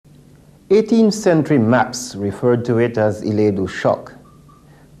18th century maps referred to it as Ile du Choc.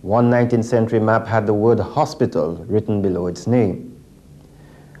 One 19th century map had the word hospital written below its name.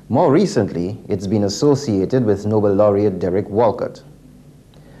 More recently, it's been associated with Nobel laureate Derek Walcott.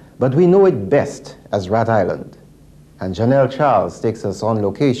 But we know it best as Rat Island, and Janelle Charles takes us on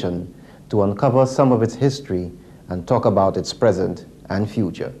location to uncover some of its history and talk about its present and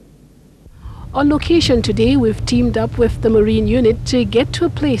future. On location today, we've teamed up with the Marine Unit to get to a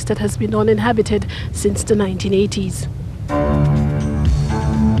place that has been uninhabited since the 1980s.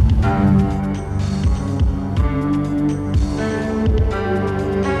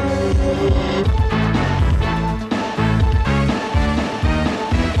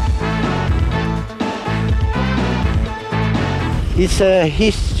 It's a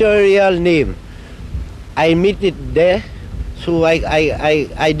historical name. I meet it there, so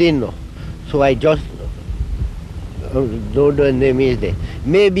I didn't know. So I just know the name is there.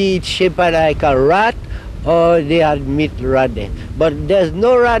 Maybe it's shaped like a rat, or they had meat rat there. But there's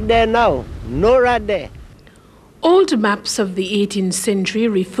no rat there now. No rat there. Old maps of the 18th century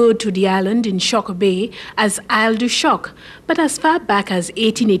referred to the island in Choc Bay as Isle du Choc, but as far back as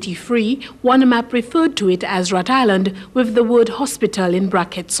 1883, one map referred to it as Rat Island with the word hospital in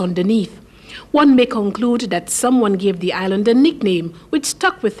brackets underneath. One may conclude that someone gave the island a nickname which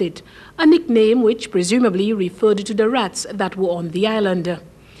stuck with it, a nickname which presumably referred to the rats that were on the island.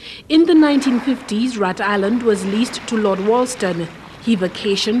 In the 1950s, Rat Island was leased to Lord Wolston. He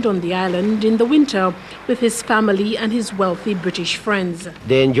vacationed on the island in the winter with his family and his wealthy British friends.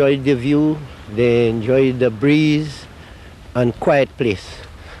 They enjoyed the view, they enjoyed the breeze, and quiet place.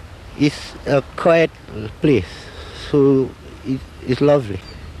 It's a quiet place, so it's lovely.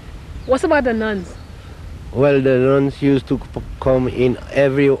 What about the nuns? Well, the nuns used to come in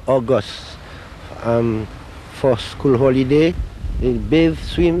every August for school holiday. They bathe,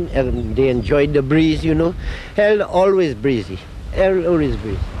 swim, and they enjoyed the breeze, you know. Hell, always breezy. Always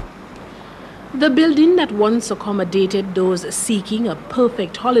breezy. The building that once accommodated those seeking a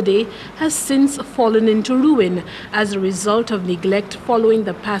perfect holiday has since fallen into ruin as a result of neglect following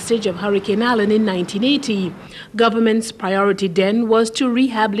the passage of Hurricane Allen in 1980. Government's priority then was to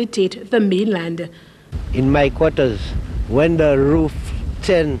rehabilitate the mainland. In my quarters, when the roof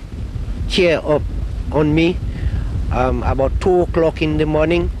tear up on me, about 2 o'clock in the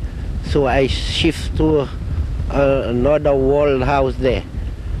morning, so I shift to another walled house there,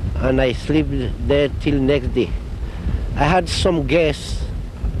 and I sleep there till next day. I had some guests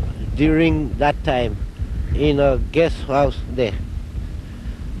during that time in a guest house there.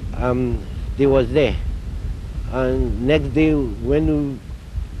 They was there, and next day when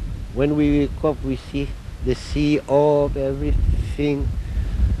we wake up, we see the sea up, everything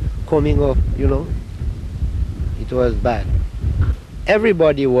coming up, you know. It was bad.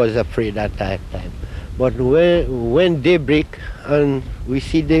 Everybody was afraid at that time. But when daybreak, and we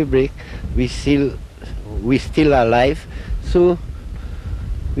see daybreak, we still alive, so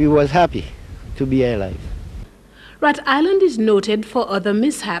we was happy to be alive. Rat Island is noted for other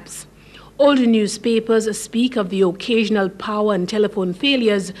mishaps. Old newspapers speak of the occasional power and telephone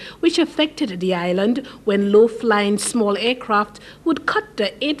failures which affected the island when low-flying small aircraft would cut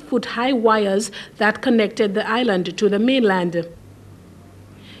the 8-foot-high wires that connected the island to the mainland.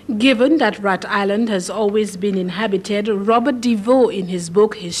 Given that Rat Island has always been inhabited, Robert DeVoe, in his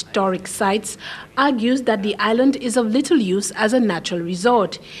book Historic Sites, argues that the island is of little use as a natural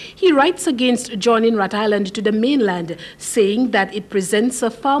resort. He writes against joining Rat Island to the mainland, saying that it presents a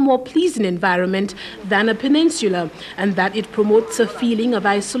far more pleasing environment than a peninsula, and that it promotes a feeling of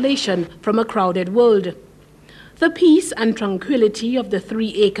isolation from a crowded world. The peace and tranquility of the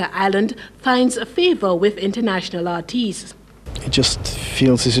 3-acre island finds favor with international artists. It just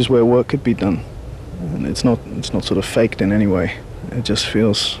feels this is where work could be done, and it's not sort of faked in any way. It just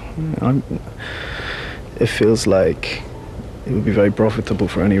feels, it feels like it would be very profitable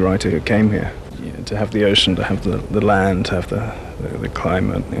for any writer who came here. You know, to have the ocean, to have the land, to have the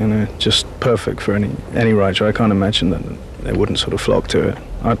climate, you know, just perfect for any writer. I can't imagine that they wouldn't sort of flock to it.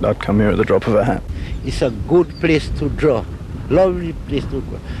 I'd come here at the drop of a hat. It's a good place to draw, lovely place to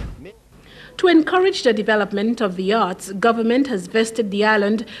draw. To encourage the development of the arts, government has vested the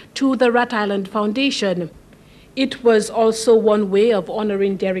island to the Rat Island Foundation. It was also one way of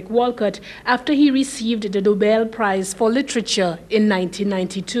honoring Derek Walcott after he received the Nobel Prize for Literature in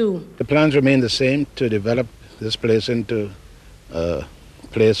 1992. The plans remain the same, to develop this place into a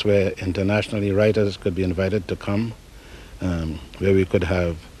place where internationally writers could be invited to come, where we could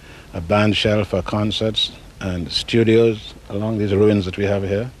have a band shell for concerts and studios along these ruins that we have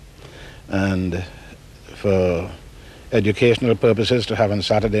here, and for educational purposes, to have on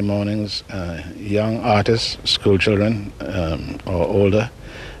Saturday mornings young artists, school children or older,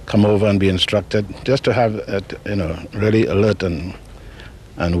 come over and be instructed, just to have it, really alert and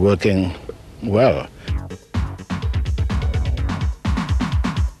working well.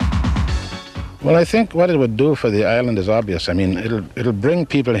 Well, I think what it would do for the island is obvious. I mean, it'll bring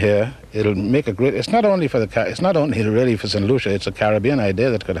people here. It'll make a great. It's not only really for St. Lucia. It's a Caribbean idea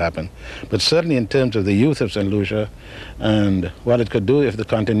that could happen, but certainly in terms of the youth of St. Lucia, and what it could do if the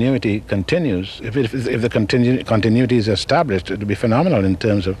continuity continues. If the continuity is established, it would be phenomenal in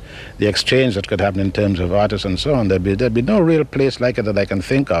terms of the exchange that could happen in terms of artists and so on. There'd be no real place like it that I can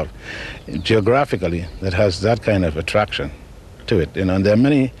think of geographically that has that kind of attraction to it, and there are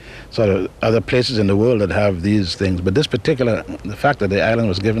many sort of other places in the world that have these things, but the fact that the island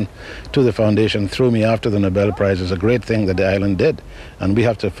was given to the foundation through me after the Nobel Prize is a great thing that the island did, and we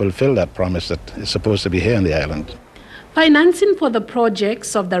have to fulfill that promise that is supposed to be here in the island. Financing for the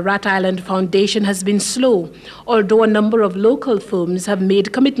projects of the Rat Island Foundation has been slow, although a number of local firms have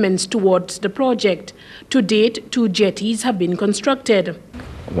made commitments towards the project. To date, 2 jetties have been constructed.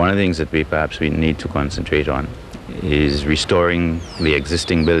 One of the things that we need to concentrate on is restoring the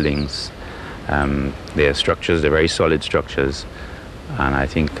existing buildings. Their structures, they're very solid structures, and I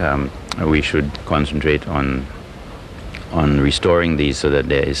think we should concentrate on restoring these so that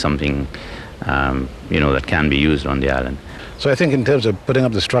there is something that can be used on the island. So I think in terms of putting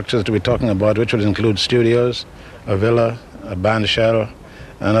up the structures that we're talking about, which would include studios, a villa, a band shell,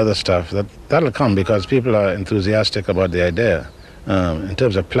 and other stuff, that'll come because people are enthusiastic about the idea. In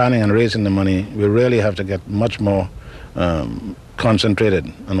terms of planning and raising the money, we really have to get much more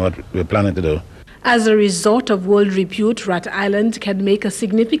concentrated on what we're planning to do. As a resort of world repute, Rat Island can make a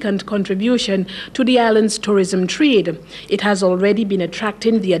significant contribution to the island's tourism trade. It has already been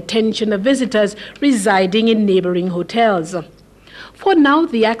attracting the attention of visitors residing in neighboring hotels. For now,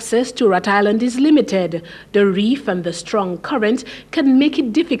 the access to Rat Island is limited. The reef and the strong current can make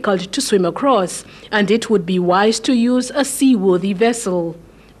it difficult to swim across, and it would be wise to use a seaworthy vessel.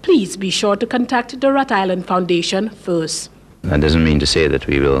 Please be sure to contact the Rat Island Foundation first. That doesn't mean to say that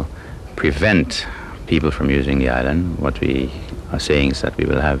we will prevent people from using the island. What we are saying is that we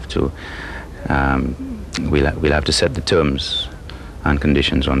will have to we'll have to set the terms and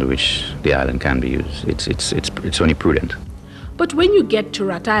conditions under which the island can be used. It's only prudent. But when you get to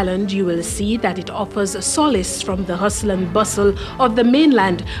Rat Island, you will see that it offers a solace from the hustle and bustle of the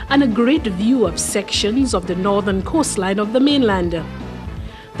mainland and a great view of sections of the northern coastline of the mainland.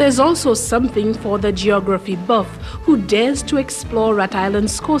 There's also something for the geography buff who dares to explore Rat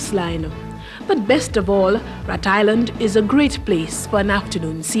Island's coastline. But best of all, Rat Island is a great place for an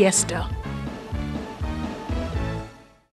afternoon siesta.